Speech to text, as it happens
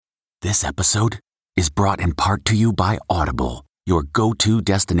This episode is brought in part to you by Audible, your go-to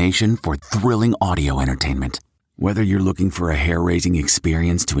destination for thrilling audio entertainment. Whether you're looking for a hair-raising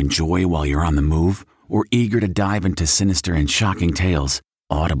experience to enjoy while you're on the move or eager to dive into sinister and shocking tales,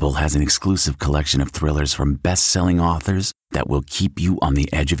 Audible has an exclusive collection of thrillers from best-selling authors that will keep you on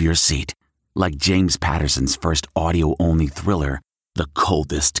the edge of your seat. Like James Patterson's first audio-only thriller, The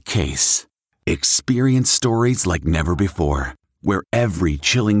Coldest Case. Experience stories like never before, where every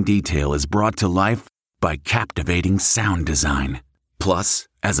chilling detail is brought to life by captivating sound design. Plus,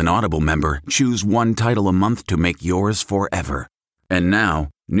 as an Audible member, choose one title a month to make yours forever. And now,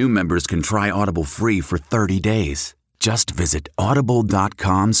 new members can try Audible free for 30 days. Just visit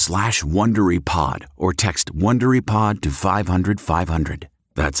audible.com/WonderyPod or text WonderyPod to 500-500.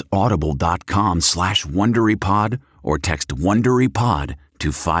 That's audible.com/WonderyPod or text WonderyPod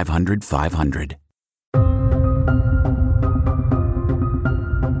to 500-500.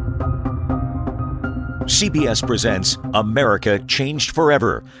 CBS presents America Changed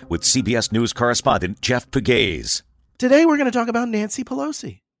Forever with CBS News correspondent Jeff Pegues. Today we're going to talk about Nancy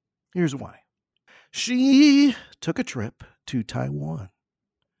Pelosi. Here's why. She took a trip to Taiwan.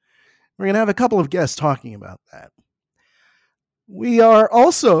 We're going to have a couple of guests talking about that. We are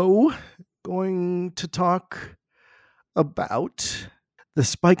also going to talk about the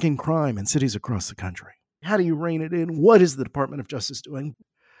spike in crime in cities across the country. How do you rein it in? What is the Department of Justice doing?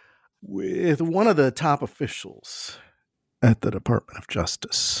 With one of the top officials at the Department of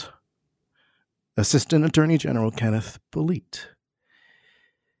Justice, Assistant Attorney General Kenneth Polite.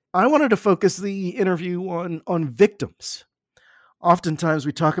 I wanted to focus the interview on victims. Oftentimes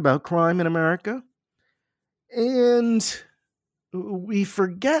we talk about crime in America, and we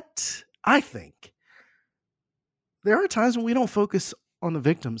forget, I think, there are times when we don't focus on the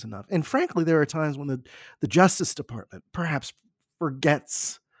victims enough. And frankly, there are times when the Justice Department perhaps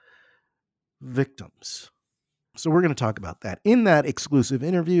forgets victims. So we're going to talk about that in that exclusive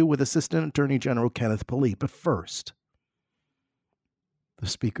interview with Assistant Attorney General Kenneth Polite. But first, the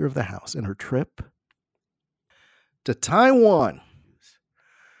Speaker of the House and her trip to Taiwan.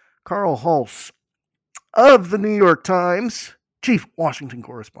 Carl Hulse of the New York Times, chief Washington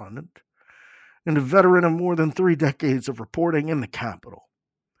correspondent, and a veteran of more than 3 decades of reporting in the Capitol.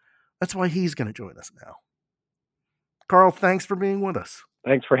 That's why he's going to join us now. Carl, thanks for being with us.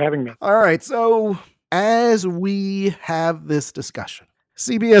 Thanks for having me. All right, so as we have this discussion,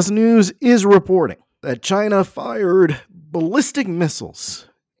 CBS News is reporting that China fired ballistic missiles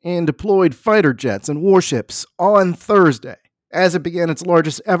and deployed fighter jets and warships on Thursday as it began its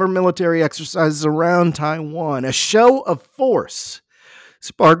largest ever military exercises around Taiwan, a show of force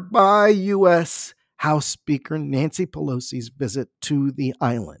sparked by U.S. House Speaker Nancy Pelosi's visit to the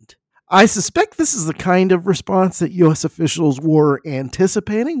island. I suspect this is the kind of response that U.S. officials were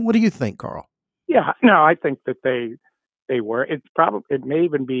anticipating. What do you think, Carl? Yeah, no, I think that they were. It may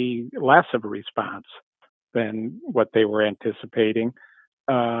even be less of a response than what they were anticipating.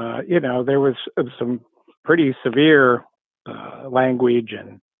 There was some pretty severe language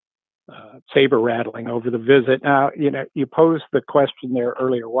and saber rattling over the visit. Now, you posed the question there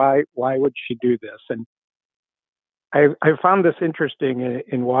earlier. Why would she do this? And I found this interesting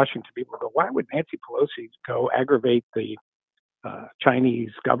in Washington. People go, why would Nancy Pelosi go aggravate the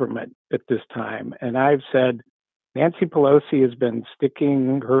Chinese government at this time? And I've said, Nancy Pelosi has been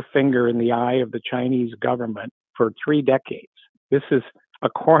sticking her finger in the eye of the Chinese government for 3 decades. This is a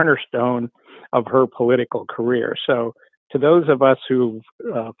cornerstone of her political career. So to those of us who've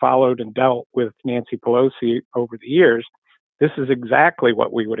followed and dealt with Nancy Pelosi over the years, this is exactly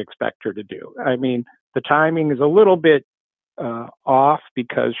what we would expect her to do. I mean, the timing is a little bit off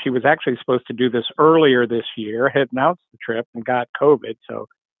because she was actually supposed to do this earlier this year, had announced the trip and got COVID, so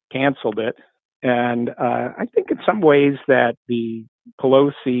canceled it. And I think in some ways that the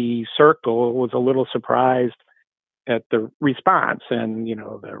Pelosi circle was a little surprised at the response and,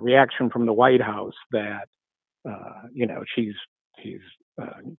 the reaction from the White House that, she's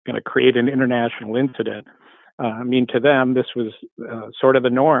going to create an international incident. To them, this was sort of the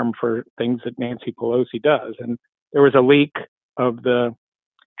norm for things that Nancy Pelosi does. And there was a leak of the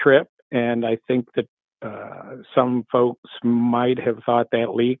trip, and I think that some folks might have thought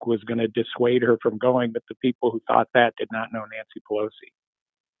that leak was going to dissuade her from going, but the people who thought that did not know Nancy Pelosi.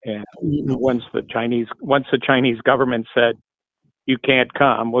 And once the Chinese government said, you can't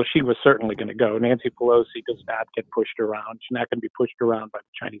come, well, she was certainly going to go. Nancy Pelosi does not get pushed around. She's not going to be pushed around by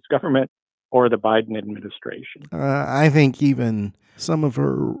the Chinese government or the Biden administration. I think even some of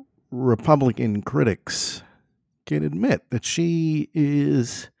her Republican critics can admit that she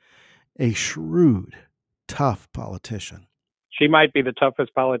is a shrewd, tough politician. she might be the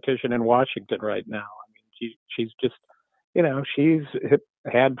toughest politician in Washington right now. I mean, she's just, she's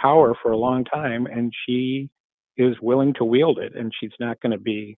had power for a long time, and she is willing to wield it, and she's not going to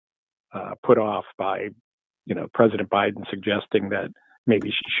be put off by, President Biden suggesting that maybe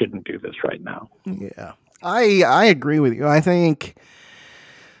she shouldn't do this right now. Yeah, I agree with you. I think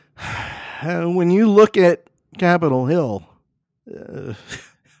when you look at Capitol Hill,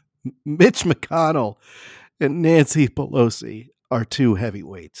 Mitch McConnell and Nancy Pelosi are two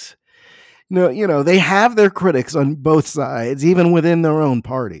heavyweights. They have their critics on both sides, even within their own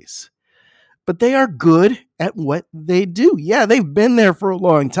parties. But they are good at what they do. Yeah, they've been there for a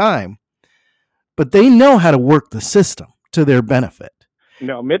long time, but they know how to work the system to their benefit.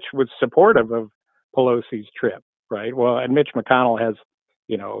 Mitch was supportive of Pelosi's trip, right? Well, and Mitch McConnell has,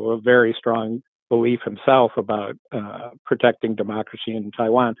 a very strong belief himself about protecting democracy in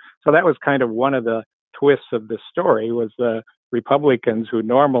Taiwan. So that was kind of one of the twists of this story, was the Republicans who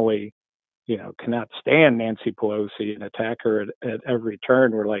normally, cannot stand Nancy Pelosi and attack her at every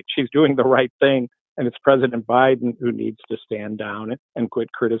turn were like, she's doing the right thing, and it's President Biden who needs to stand down and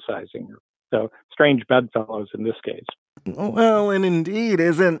quit criticizing her. So strange bedfellows in this case. Well, and indeed,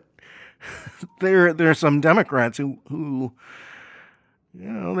 isn't there are some Democrats who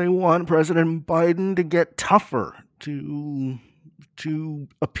they want President Biden to get tougher, to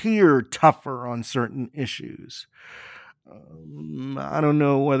appear tougher on certain issues. I don't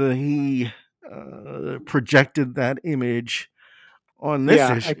know whether he projected that image on this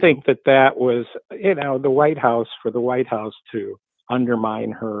issue. I think that was, the White House, for the White House to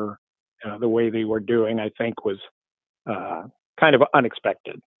undermine her the way they were doing, I think was kind of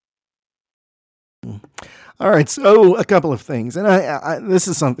unexpected. All right, so a couple of things, and I this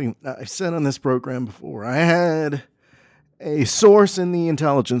is something I've said on this program before. I had a source in the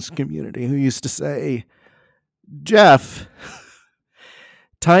intelligence community who used to say, Jeff,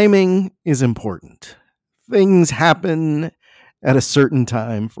 timing is important. Things happen at a certain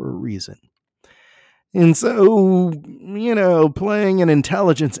time for a reason. And so, playing an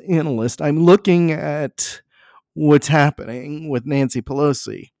intelligence analyst, I'm looking at what's happening with Nancy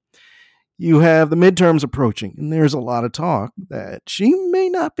Pelosi. You have the midterms approaching, and there's a lot of talk that she may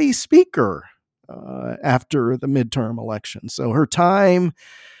not be speaker after the midterm election. So her time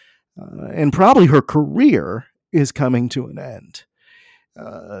and probably her career is coming to an end.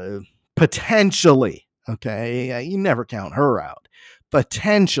 Potentially, okay? You never count her out.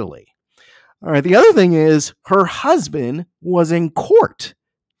 Potentially. All right, the other thing is her husband was in court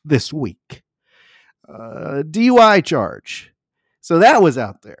this week. DUI charge. So that was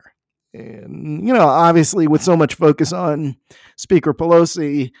out there. And, obviously with so much focus on Speaker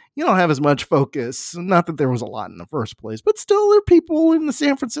Pelosi, you don't have as much focus. Not that there was a lot in the first place, but still there are people in the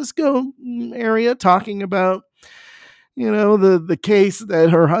San Francisco area talking about, the case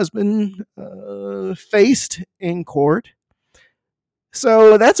that her husband faced in court.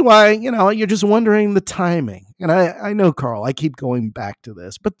 So that's why, you're just wondering the timing. And I know, Carl, I keep going back to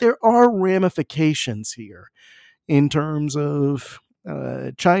this, but there are ramifications here in terms of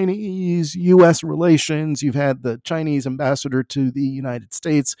Chinese-U.S. relations. You've had the Chinese ambassador to the United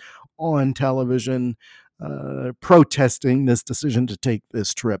States on television protesting this decision to take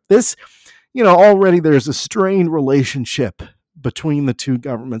this trip. This, already there's a strained relationship between the two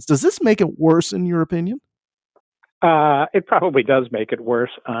governments. Does this make it worse, in your opinion? It probably does make it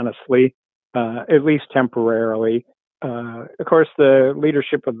worse, honestly, at least temporarily. Of course, the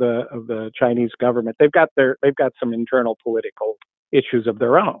leadership of the Chinese government, they've got some internal political issues of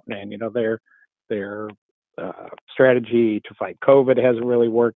their own, and their strategy to fight COVID hasn't really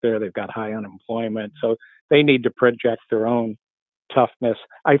worked there. They've got high unemployment, so they need to project their own toughness.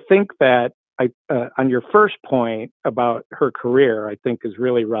 I think that on your first point about her career, I think is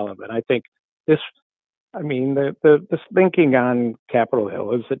really relevant. I think this. The thinking on Capitol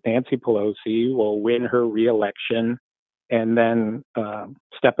Hill is that Nancy Pelosi will win her reelection and then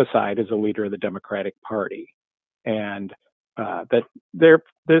step aside as a leader of the Democratic Party, and that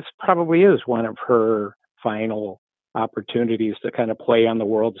this probably is one of her final opportunities to kind of play on the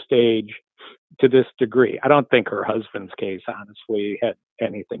world stage to this degree. I don't think her husband's case, honestly, had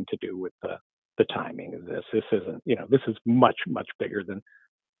anything to do with the timing of this. This isn't, this is much bigger than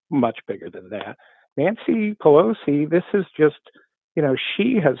that. Nancy Pelosi, this is just,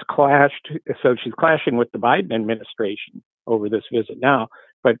 she has clashed. So she's clashing with the Biden administration over this visit now,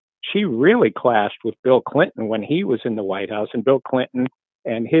 but she really clashed with Bill Clinton when he was in the White House. And Bill Clinton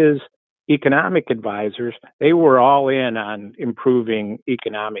and his economic advisors, they were all in on improving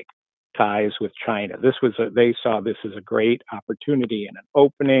economic ties with China. They saw this as a great opportunity and an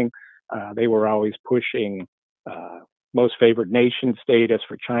opening. They were always pushing most favored nation status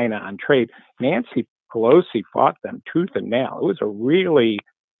for China on trade. Nancy Pelosi fought them tooth and nail. It was a really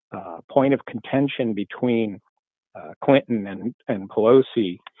point of contention between Clinton and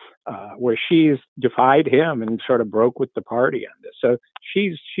Pelosi, where she's defied him and sort of broke with the party on this. So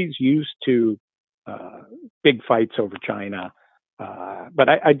she's used to big fights over China. But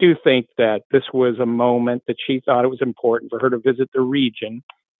I do think that this was a moment that she thought it was important for her to visit the region.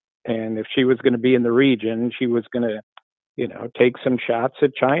 And if she was going to be in the region, she was going to, take some shots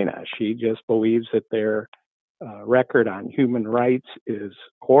at China. She just believes that their record on human rights is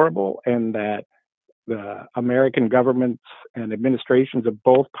horrible, and that the American governments and administrations of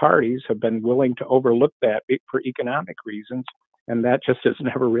both parties have been willing to overlook that for economic reasons. And that just has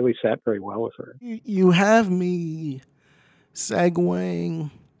never really sat very well with her. You have me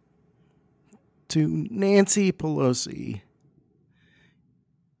segueing to Nancy Pelosi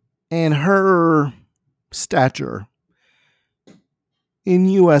and her stature in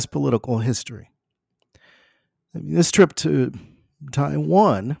U.S. political history. I mean, this trip to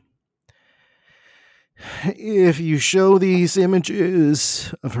Taiwan, if you show these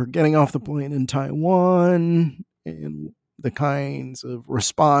images of her getting off the plane in Taiwan and the kinds of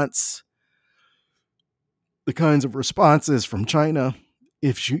responses from China,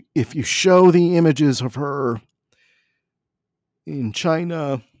 if you show the images of her in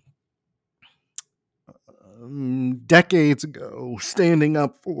China decades ago, standing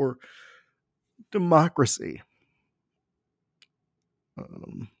up for democracy,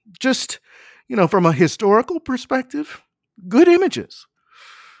 just, from a historical perspective, good images.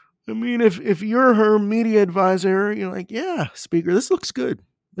 I mean, if you're her media advisor, you're like, yeah, Speaker, this looks good.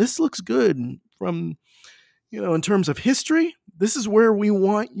 This looks good from, in terms of history. This is where we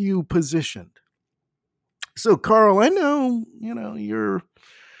want you positioned. So, Carl, I know,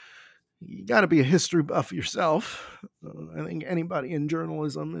 you got to be a history buff yourself. I think anybody in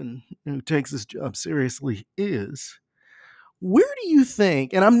journalism and who takes this job seriously is. Where do you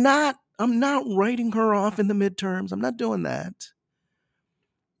think? And I'm not writing her off in the midterms. I'm not doing that.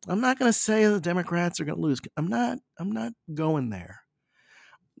 I'm not going to say the Democrats are going to lose. I'm not going there.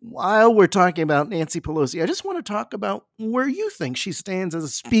 While we're talking about Nancy Pelosi, I just want to talk about where you think she stands as a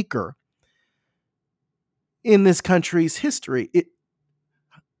speaker in this country's history.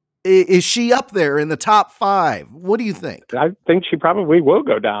 Is she up there in the top 5? What do you think? I think she probably will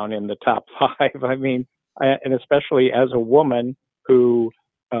go down in the top 5. I mean, and especially as a woman who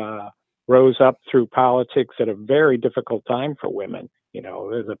rose up through politics at a very difficult time for women.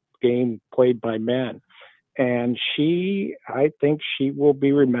 There's a game played by men. And I think she will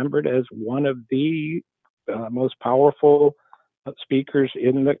be remembered as one of the most powerful speakers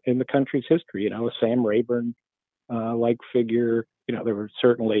in the country's history. A Sam Rayburn like figure. There were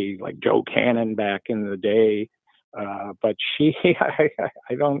certainly like Joe Cannon back in the day, but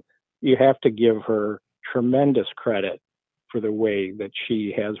you have to give her tremendous credit for the way that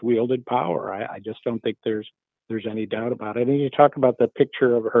she has wielded power. I just don't think there's any doubt about it. And you talk about the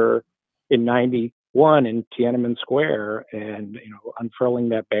picture of her in '91 in Tiananmen Square, and unfurling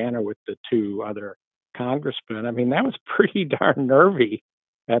that banner with the 2 other congressmen. I mean, that was pretty darn nervy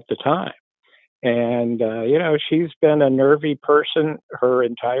at the time. And, she's been a nervy person her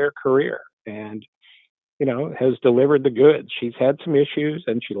entire career and, has delivered the goods. She's had some issues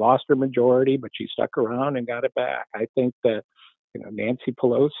and she lost her majority, but she stuck around and got it back. I think that, Nancy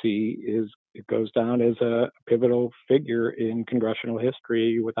Pelosi goes down as a pivotal figure in congressional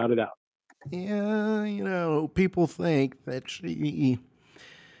history without a doubt. Yeah, people think that she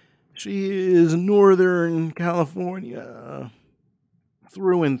is Northern California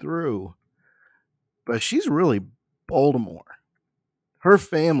through and through. But she's really Baltimore. Her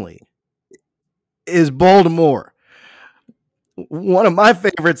family is Baltimore. One of my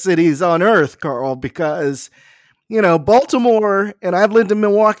favorite cities on earth, Carl, because, Baltimore, and I've lived in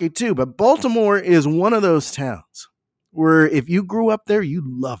Milwaukee too, but Baltimore is one of those towns where if you grew up there, you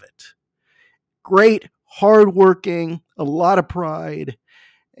love it. Great, hardworking, a lot of pride.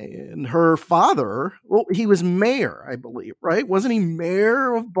 And her father, he was mayor, I believe, right? Wasn't he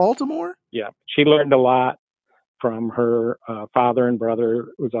mayor of Baltimore? Yeah, she learned a lot from her father and brother,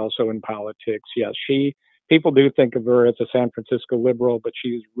 who was also in politics. Yes, people do think of her as a San Francisco liberal, but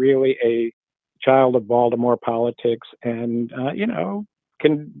she's really a child of Baltimore politics, and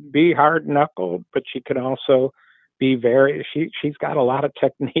can be hard knuckled, but she can also be she's got a lot of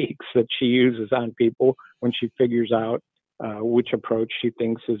techniques that she uses on people when she figures out which approach she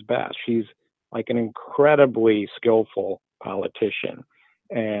thinks is best. She's like an incredibly skillful politician,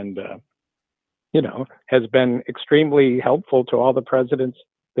 and has been extremely helpful to all the presidents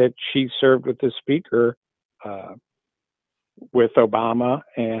that she served with as speaker with Obama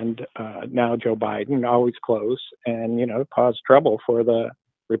and now Joe Biden, always close, and, caused trouble for the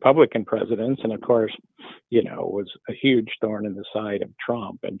Republican presidents. And of course, was a huge thorn in the side of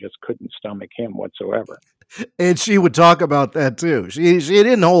Trump and just couldn't stomach him whatsoever. And she would talk about that too. She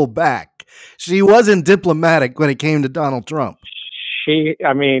didn't hold back. She wasn't diplomatic when it came to Donald Trump.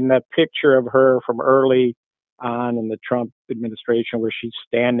 The picture of her from early on in the Trump administration where she's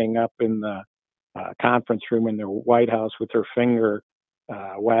standing up in the conference room in the White House with her finger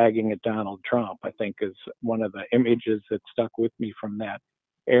wagging at Donald Trump, I think is one of the images that stuck with me from that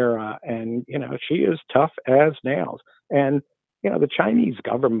era. And, she is tough as nails. And, the Chinese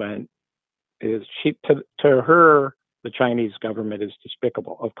government to her, the Chinese government is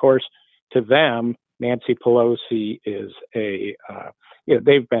despicable. Of course, to them, Nancy Pelosi is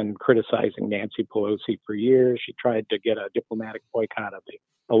they've been criticizing Nancy Pelosi for years. She tried to get a diplomatic boycott of the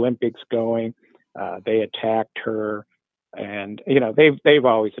Olympics going. They attacked her, and they've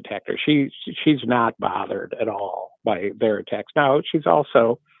always attacked her. She's not bothered at all by their attacks. Now, she's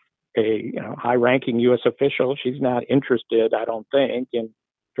also a high-ranking U.S. official. She's not interested, I don't think, in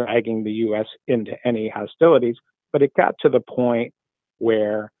dragging the U.S. into any hostilities. But it got to the point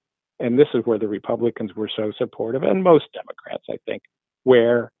where, and this is where the Republicans were so supportive, and most Democrats, I think,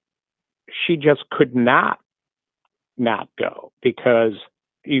 where she just could not go, because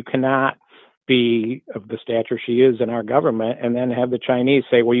you cannot be of the stature she is in our government and then have the Chinese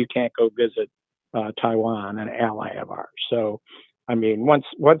say, well, you can't go visit Taiwan, an ally of ours. So,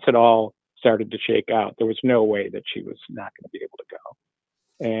 once it all started to shake out, there was no way that she was not going to be able to go.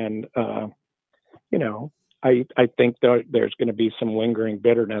 And, I think there's going to be some lingering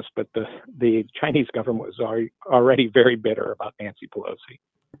bitterness, but the Chinese government was already very bitter about Nancy Pelosi.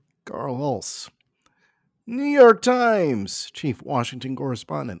 Carl Hulse, New York Times chief Washington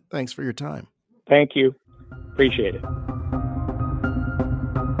correspondent. Thanks for your time. Thank you. Appreciate it.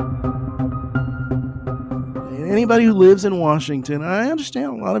 Anybody who lives in Washington, I understand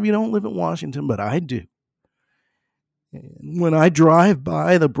a lot of you don't live in Washington, but I do. And when I drive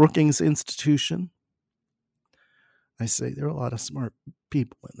by the Brookings Institution, I say there are a lot of smart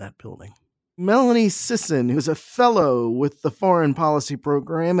people in that building. Melanie Sisson, who's a fellow with the Foreign Policy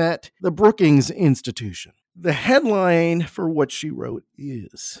Program at the Brookings Institution. The headline for what she wrote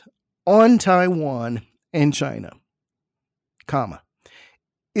is, "On Taiwan and China, comma,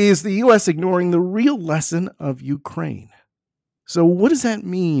 is the U.S. ignoring the real lesson of Ukraine?" So what does that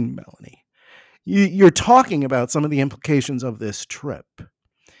mean, Melanie? You're talking about some of the implications of this trip.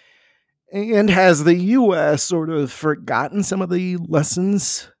 And has the U.S. sort of forgotten some of the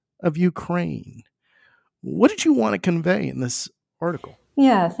lessons of Ukraine? What did you want to convey in this article?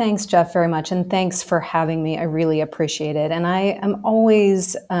 Yeah, thanks, Jeff, very much. And thanks for having me. I really appreciate it. And I am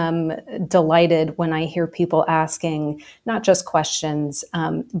always delighted when I hear people asking not just questions,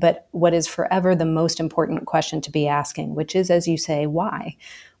 but what is forever the most important question to be asking, which is, as you say, why?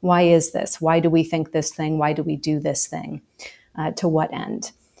 Why is this? Why do we think this thing? Why do we do this thing? To what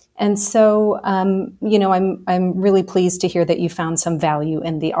end? And so, I'm really pleased to hear that you found some value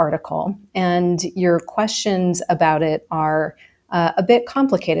in the article. And your questions about it are a bit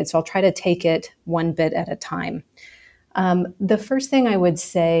complicated, so I'll try to take it one bit at a time. The first thing I would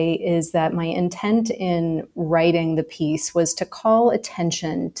say is that my intent in writing the piece was to call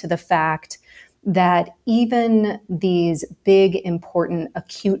attention to the fact that even these big, important,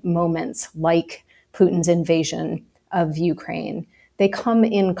 acute moments like Putin's invasion of Ukraine, they come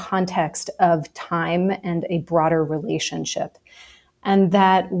in context of time and a broader relationship, and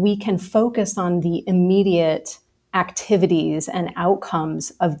that we can focus on the immediate activities and outcomes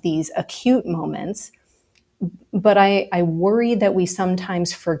of these acute moments. But I worry that we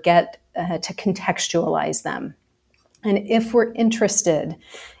sometimes forget to contextualize them. And if we're interested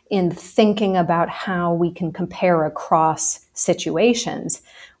in thinking about how we can compare across situations,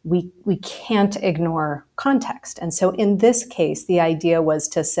 we can't ignore context. And so in this case, the idea was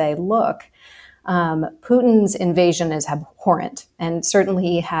to say, look, Putin's invasion is abhorrent, and certainly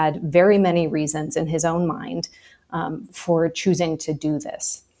he had very many reasons in his own mind for choosing to do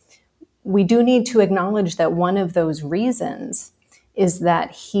this. We do need to acknowledge that one of those reasons is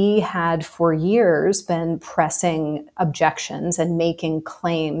that he had for years been pressing objections and making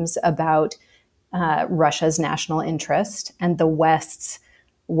claims about Russia's national interest and the West's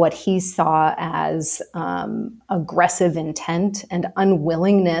what he saw as aggressive intent and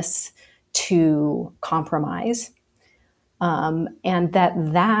unwillingness to compromise. And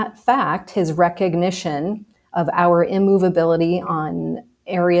that fact, his recognition of our immovability on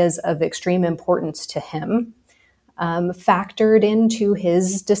areas of extreme importance to him, factored into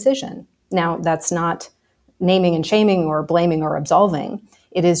his decision. Now, that's not naming and shaming or blaming or absolving.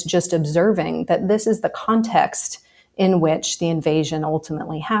 It is just observing that this is the context in which the invasion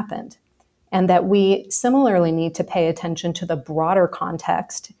ultimately happened. And that we similarly need to pay attention to the broader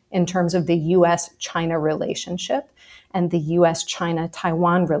context in terms of the US-China relationship and the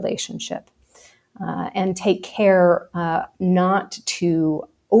US-China-Taiwan relationship, and take care not to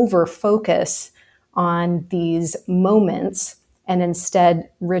over-focus on these moments and instead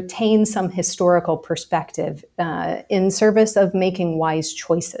retain some historical perspective in service of making wise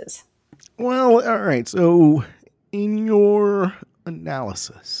choices. Well, all right. So in your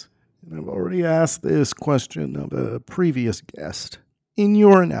analysis, and I've already asked this question of a previous guest, in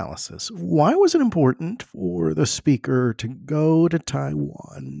your analysis, why was it important for the speaker to go to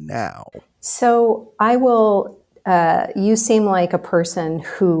Taiwan now? So I will, you seem like a person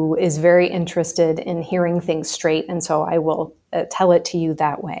who is very interested in hearing things straight, and so I will tell it to you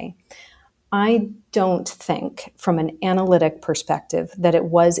that way. I don't think, from an analytic perspective, that it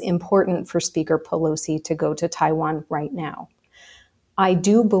was important for Speaker Pelosi to go to Taiwan right now. I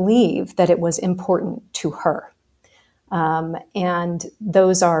do believe that it was important to her. And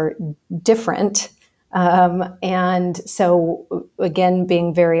those are different. And so, again,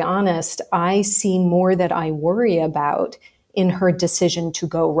 being very honest, I see more that I worry about in her decision to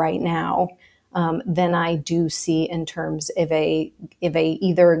go right now than I do see in terms of a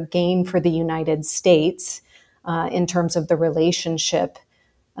either gain for the United States in terms of the relationship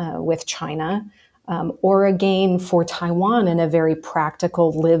with China, or a gain for Taiwan in a very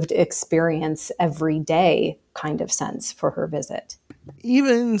practical, lived experience every day kind of sense for her visit.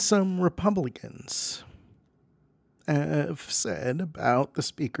 Even some Republicans have said about the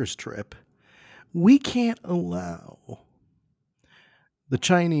speaker's trip, we can't allow the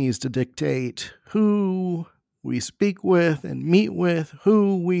Chinese to dictate who we speak with and meet with,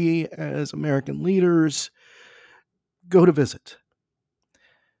 who we as American leaders go to visit.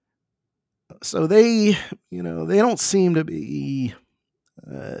 So they don't seem to be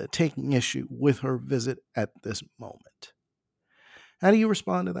taking issue with her visit at this moment. How do you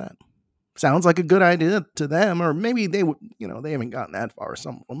respond to that? Sounds like a good idea to them, or maybe they would, they haven't gotten that far,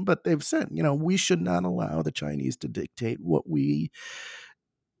 some of them, but they've said, we should not allow the Chinese to dictate what we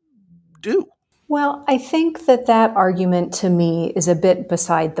do. Well, I think that argument to me is a bit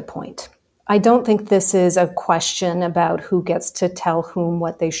beside the point. I don't think this is a question about who gets to tell whom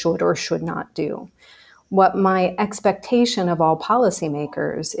what they should or should not do. What my expectation of all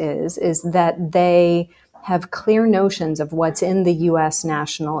policymakers is that they have clear notions of what's in the U.S.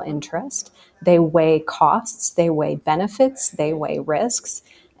 national interest. They weigh costs, they weigh benefits, they weigh risks,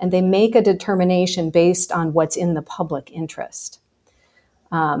 and they make a determination based on what's in the public interest.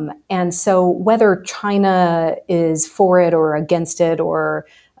 And so whether China is for it or against it or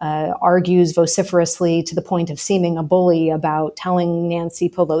argues vociferously to the point of seeming a bully about telling Nancy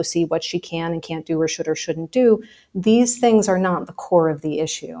Pelosi what she can and can't do or should or shouldn't do, these things are not the core of the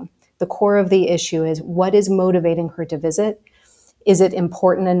issue. The core of the issue is what is motivating her to visit? Is it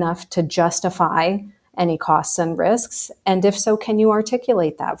important enough to justify any costs and risks? And if so, can you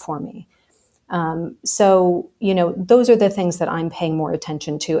articulate that for me? So, those are the things that I'm paying more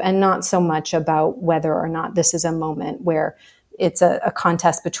attention to, and not so much about whether or not this is a moment where it's a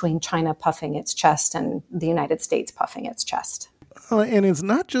contest between China puffing its chest and the United States puffing its chest. And it's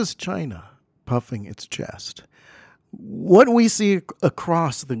not just China puffing its chest. What we see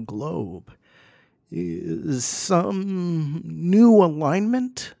across the globe is some new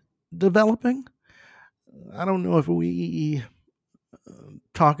alignment developing. I don't know if we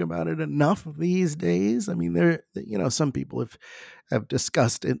talk about it enough these days. I mean, some people have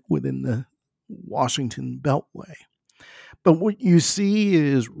discussed it within the Washington Beltway. But what you see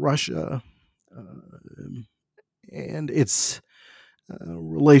is Russia and its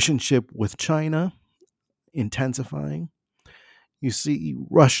relationship with China intensifying. You see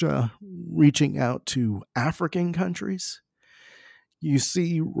Russia reaching out to African countries. You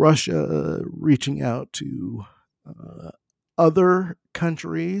see Russia reaching out to other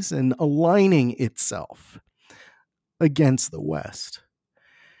countries and aligning itself against the West.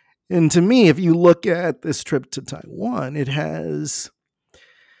 And to me, if you look at this trip to Taiwan, it has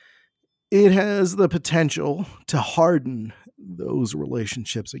the potential to harden those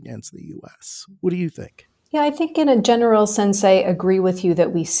relationships against the U.S. What do you think? Yeah, I think in a general sense, I agree with you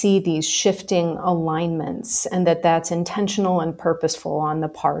that we see these shifting alignments and that that's intentional and purposeful on the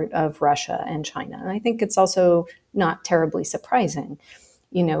part of Russia and China. And I think it's also not terribly surprising,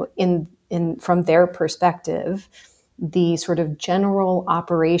 from their perspective, the sort of general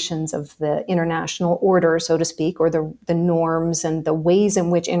operations of the international order, so to speak, or the norms and the ways in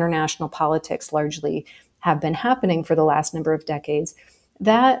which international politics largely have been happening for the last number of decades,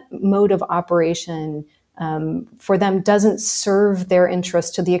 that mode of operation for them doesn't serve their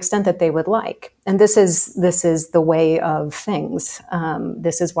interest to the extent that they would like. And this is the way of things.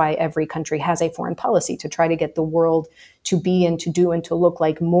 This is why every country has a foreign policy, to try to get the world to be and to do and to look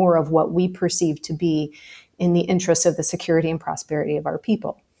like more of what we perceive to be in the interest of the security and prosperity of our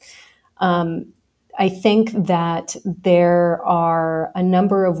people. I think that there are a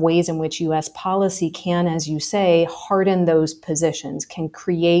number of ways in which U.S. policy can, as you say, harden those positions, can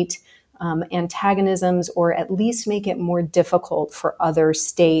create antagonisms, or at least make it more difficult for other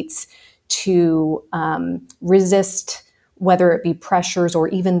states to resist, whether it be pressures or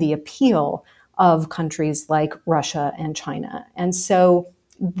even the appeal of countries like Russia and China. And so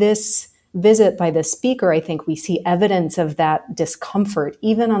this visit by the speaker, I think we see evidence of that discomfort,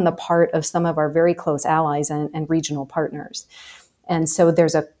 even on the part of some of our very close allies and regional partners. And so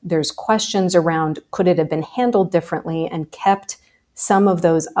there's questions around, could it have been handled differently and kept some of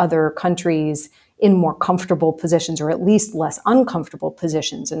those other countries in more comfortable positions, or at least less uncomfortable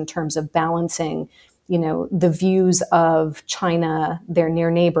positions, in terms of balancing, the views of China, their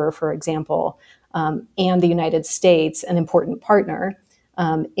near neighbor, for example, and the United States, an important partner,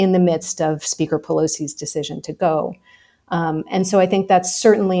 in the midst of Speaker Pelosi's decision to go. And so I think that's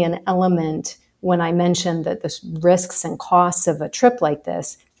certainly an element when I mentioned that the risks and costs of a trip like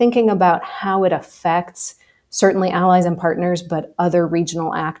this, thinking about how it affects certainly allies and partners, but other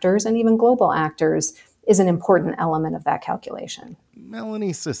regional actors and even global actors, is an important element of that calculation.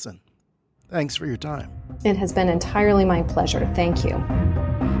 Melanie Sisson, thanks for your time. It has been entirely my pleasure. Thank you.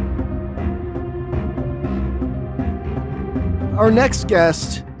 Our next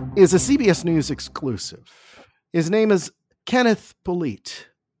guest is a CBS News exclusive. His name is Kenneth Polite,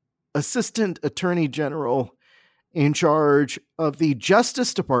 Assistant Attorney General in charge of the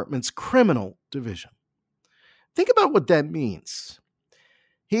Justice Department's Criminal Division. Think about what that means.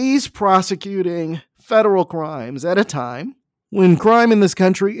 He's prosecuting federal crimes at a time when crime in this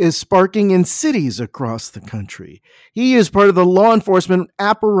country is sparking in cities across the country. He is part of the law enforcement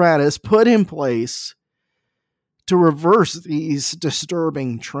apparatus put in place to reverse these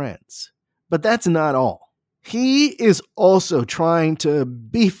disturbing trends. But that's not all. He is also trying to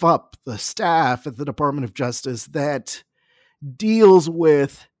beef up the staff at the Department of Justice that deals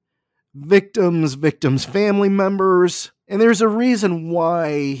with victims' family members. And there's a reason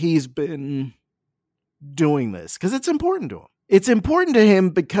why he's been doing this, because it's important to him. It's important to him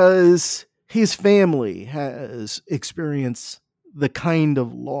because his family has experienced the kind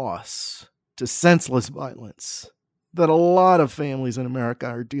of loss to senseless violence that a lot of families in America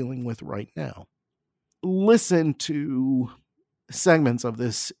are dealing with right now. Listen to segments of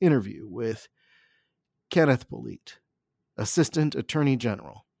this interview with Kenneth Polite, Assistant Attorney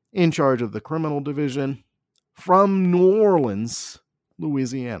General in charge of the Criminal Division, from New Orleans,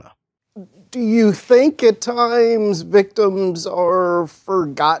 Louisiana. Do you think at times victims are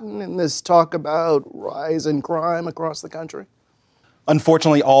forgotten in this talk about rise in crime across the country?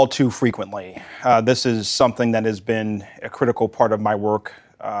 Unfortunately, all too frequently. This is something that has been a critical part of my work,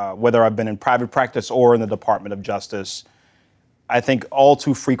 whether I've been in private practice or in the Department of Justice. I think all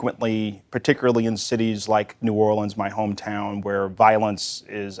too frequently, particularly in cities like New Orleans, my hometown, where violence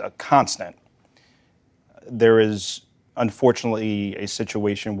is a constant, there is unfortunately a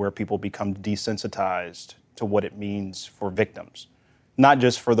situation where people become desensitized to what it means for victims, not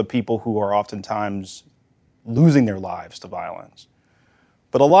just for the people who are oftentimes losing their lives to violence,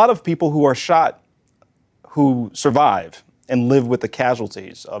 but a lot of people who are shot who survive and live with the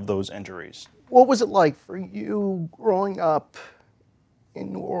casualties of those injuries. What was it like for you growing up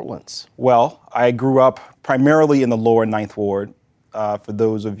in New Orleans? Well, I grew up primarily in the lower Ninth Ward. For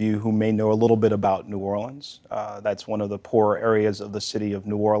those of you who may know a little bit about New Orleans, that's one of the poorer areas of the city of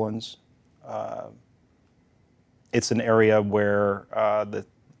New Orleans. It's an area where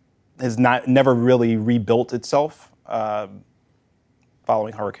has never really rebuilt itself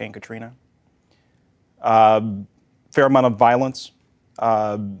following Hurricane Katrina. Fair amount of violence.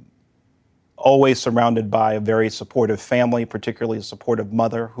 Always surrounded by a very supportive family, particularly a supportive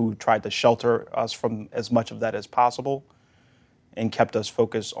mother who tried to shelter us from as much of that as possible and kept us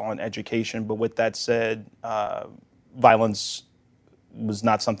focused on education. But with that said, violence was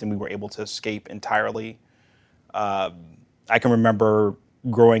not something we were able to escape entirely. I can remember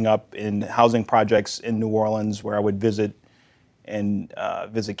growing up in housing projects in New Orleans where I would visit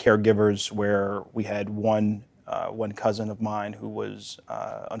caregivers, where we had one cousin of mine who was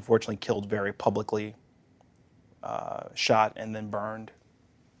unfortunately killed very publicly, shot and then burned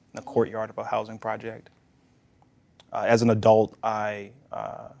in the courtyard of a housing project. As an adult, I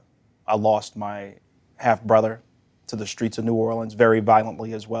lost my half-brother to the streets of New Orleans very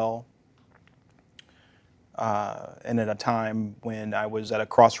violently as well. And at a time when I was at a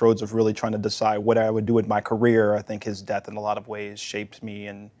crossroads of really trying to decide what I would do with my career, I think his death in a lot of ways shaped me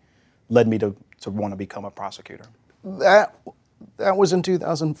and led me to want to become a prosecutor. That was in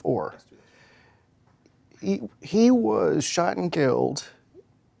 2004. He was shot and killed.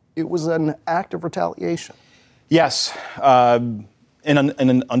 It was an act of retaliation. Yes, and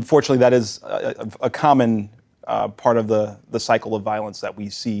unfortunately that is a common part of the cycle of violence that we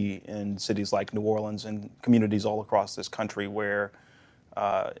see in cities like New Orleans and communities all across this country where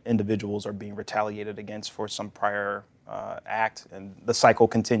individuals are being retaliated against for some prior act, and the cycle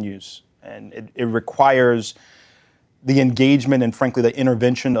continues. And it requires the engagement and, frankly, the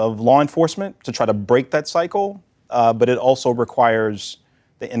intervention of law enforcement to try to break that cycle, but it also requires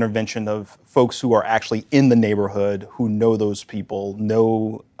the intervention of folks who are actually in the neighborhood, who know those people,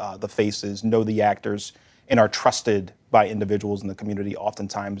 know the faces, know the actors, and are trusted by individuals in the community.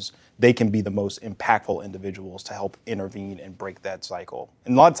 Oftentimes, they can be the most impactful individuals to help intervene and break that cycle.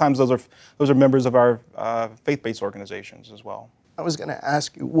 And a lot of times, those are members of our faith-based organizations as well. I was going to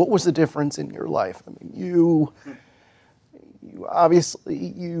ask you, what was the difference in your life? I mean, you obviously,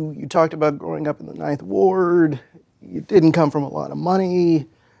 you talked about growing up in the Ninth Ward. You didn't come from a lot of money,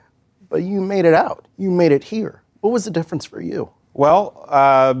 but you made it out. You made it here. What was the difference for you?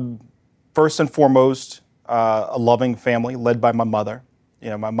 Well, first and foremost, a loving family led by my mother. You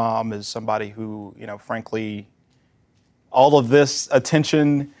know, my mom is somebody who, frankly, all of this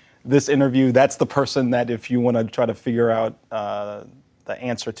attention, this interview, that's the person that if you want to try to figure out the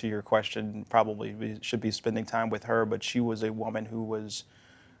answer to your question, probably should be spending time with her. But she was a woman who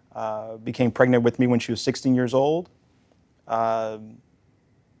became pregnant with me when she was 16 years old,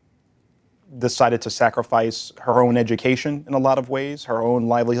 decided to sacrifice her own education in a lot of ways, her own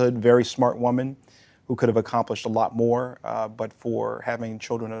livelihood, very smart woman who could have accomplished a lot more, but for having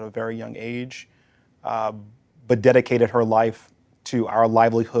children at a very young age, but dedicated her life to our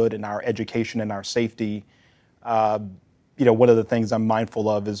livelihood and our education and our safety. One of the things I'm mindful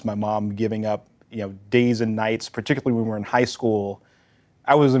of is my mom giving up, days and nights, particularly when we were in high school.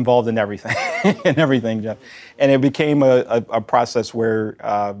 I was involved in everything, Jeff. And it became a process where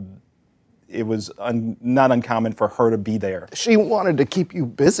it was not uncommon for her to be there. She wanted to keep you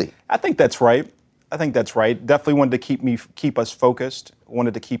busy. I think that's right. Definitely wanted to keep us focused,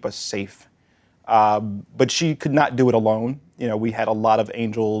 wanted to keep us safe. But she could not do it alone. We had a lot of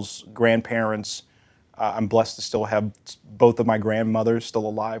angels, grandparents. I'm blessed to still have both of my grandmothers still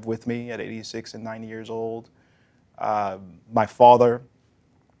alive with me at 86 and 90 years old. My father,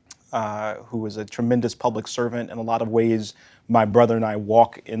 who was a tremendous public servant in a lot of ways. My brother and I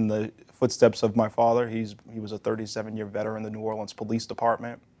walk in the footsteps of my father. He was a 37-year veteran in the New Orleans Police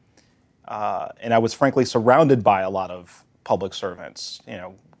Department. And I was frankly surrounded by a lot of public servants,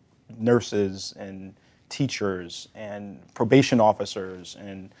 nurses and teachers and probation officers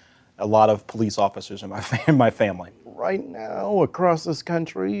and a lot of police officers in my family. Right now, across this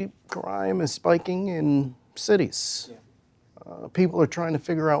country, crime is spiking in cities. Yeah. People are trying to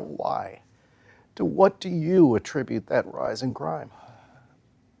figure out why. To what do you attribute that rise in crime?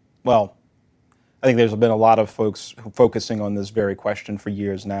 Well, I think there's been a lot of folks focusing on this very question for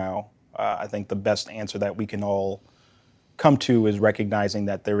years now. I think the best answer that we can all come to is recognizing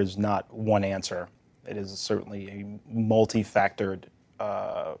that there is not one answer. It is certainly a multi-factored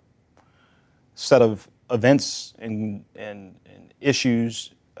set of events and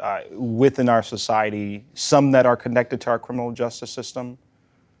issues within our society, some that are connected to our criminal justice system,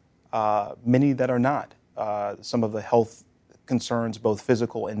 many that are not. Some of the health concerns, both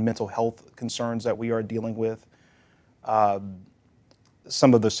physical and mental health concerns that we are dealing with,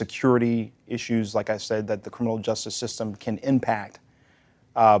 some of the security issues, like I said, that the criminal justice system can impact.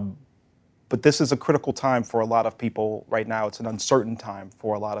 But this is a critical time for a lot of people right now. It's an uncertain time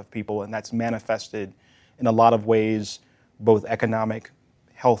for a lot of people, and that's manifested in a lot of ways, both economic,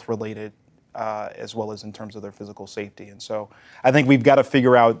 health-related, as well as in terms of their physical safety. And so I think we've got to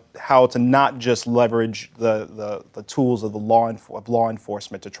figure out how to not just leverage the tools of law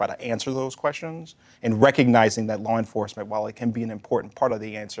enforcement to try to answer those questions, and recognizing that law enforcement, while it can be an important part of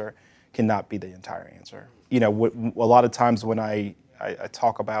the answer, cannot be the entire answer. A lot of times when I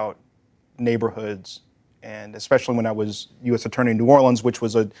talk about neighborhoods, and especially when I was U.S. Attorney in New Orleans, which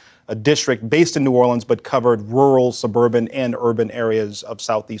was a district based in New Orleans but covered rural, suburban, and urban areas of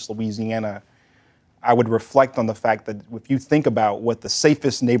Southeast Louisiana, I would reflect on the fact that if you think about what the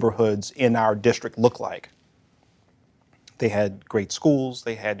safest neighborhoods in our district look like, they had great schools,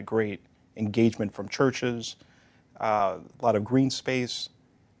 they had great engagement from churches, a lot of green space,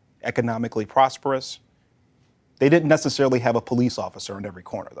 economically prosperous. They didn't necessarily have a police officer in every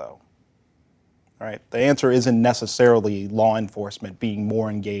corner, though. Right? The answer isn't necessarily law enforcement being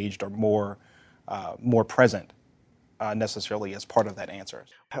more engaged or more present necessarily as part of that answer.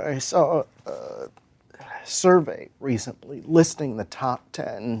 I saw a survey recently listing the top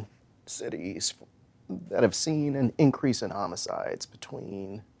 10 cities that have seen an increase in homicides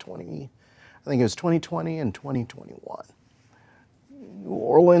between 2020 and 2021. New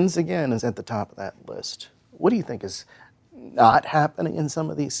Orleans, again, is at the top of that list. What do you think is not happening in some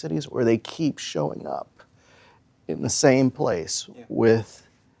of these cities where they keep showing up in the same place with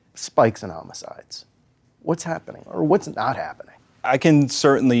spikes in homicides? What's happening or what's not happening? I can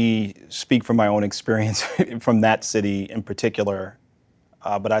certainly speak from my own experience from that city in particular,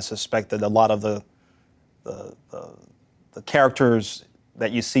 but I suspect that a lot of the characters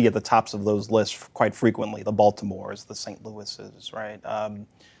that you see at the tops of those lists quite frequently, the Baltimores, the St. Louises, right,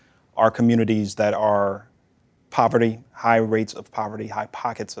 are communities that are poverty, high rates of poverty,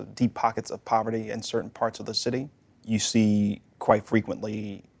 deep pockets of poverty in certain parts of the city. You see quite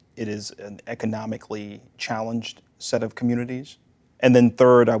frequently it is an economically challenged set of communities. And then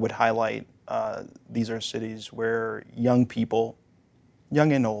third, I would highlight these are cities where young people,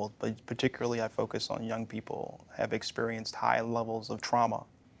 young and old, but particularly I focus on young people, have experienced high levels of trauma.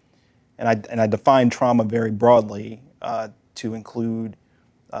 And I define trauma very broadly to include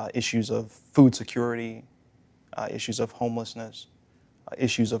issues of food security, issues of homelessness,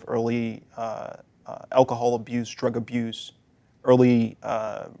 issues of early alcohol abuse, drug abuse, early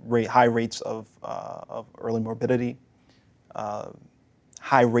high rates of early morbidity,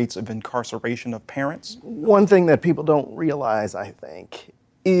 high rates of incarceration of parents. One thing that people don't realize, I think,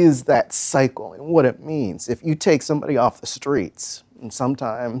 is that cycle and what it means. If you take somebody off the streets, and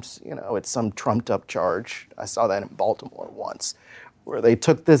sometimes, it's some trumped up charge. I saw that in Baltimore once, where they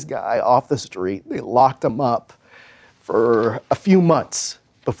took this guy off the street, they locked him up for a few months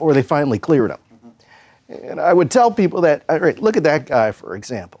before they finally cleared him. Mm-hmm. And I would tell people that, all right, look at that guy, for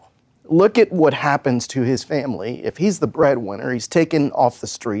example. Look at what happens to his family. If he's the breadwinner, he's taken off the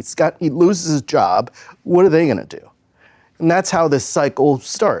streets, he loses his job, what are they gonna do? And that's how this cycle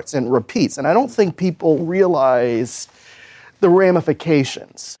starts and repeats. And I don't think people realize the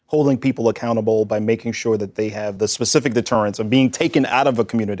ramifications. Holding people accountable by making sure that they have the specific deterrence of being taken out of a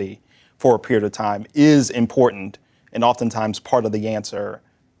community for a period of time is important and oftentimes part of the answer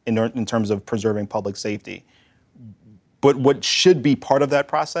in terms of preserving public safety. But what should be part of that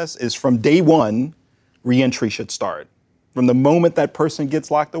process is from day one, reentry should start. From the moment that person gets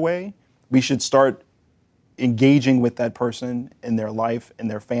locked away, we should start engaging with that person in their life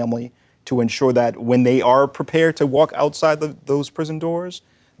and their family to ensure that when they are prepared to walk outside those prison doors,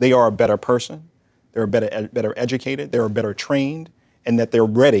 they are a better person, they're better educated, they're better trained, and that they're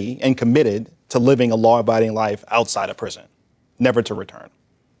ready and committed to living a law-abiding life outside of prison, never to return.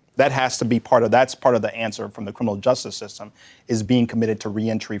 That's part of the answer from the criminal justice system, is being committed to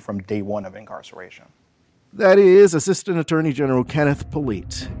reentry from day one of incarceration. That is Assistant Attorney General Kenneth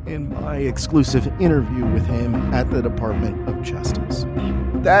Polite in my exclusive interview with him at the Department of Justice.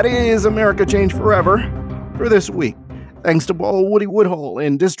 That is America Changed Forever for this week. Thanks to Paul Woody Woodhull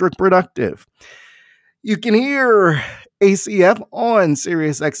and District Productive. You can hear ACF on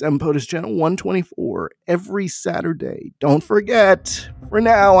SiriusXM POTUS Channel 124 every Saturday. Don't forget, for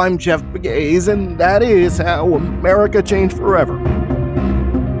now, I'm Jeff Pegues, and that is how America Changed Forever.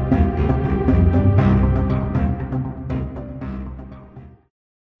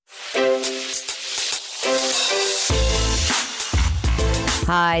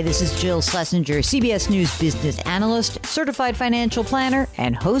 Hi, this is Jill Schlesinger, CBS News business analyst, certified financial planner,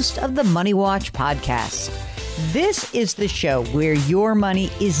 and host of the Money Watch podcast. This is the show where your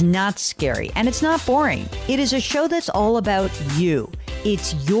money is not scary and it's not boring. It is a show that's all about you.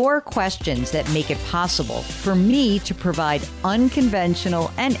 It's your questions that make it possible for me to provide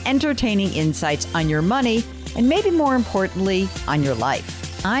unconventional and entertaining insights on your money, and maybe more importantly, on your life.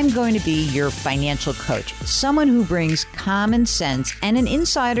 I'm going to be your financial coach, someone who brings common sense and an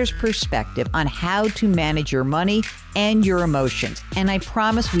insider's perspective on how to manage your money and your emotions. And I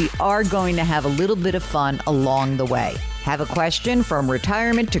promise we are going to have a little bit of fun along the way. Have a question from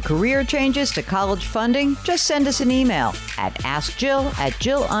retirement to career changes to college funding? Just send us an email at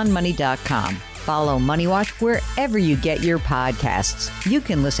askjill@jillonmoney.com. Follow Money Watch wherever you get your podcasts. You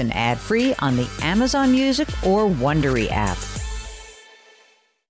can listen ad-free on the Amazon Music or Wondery app.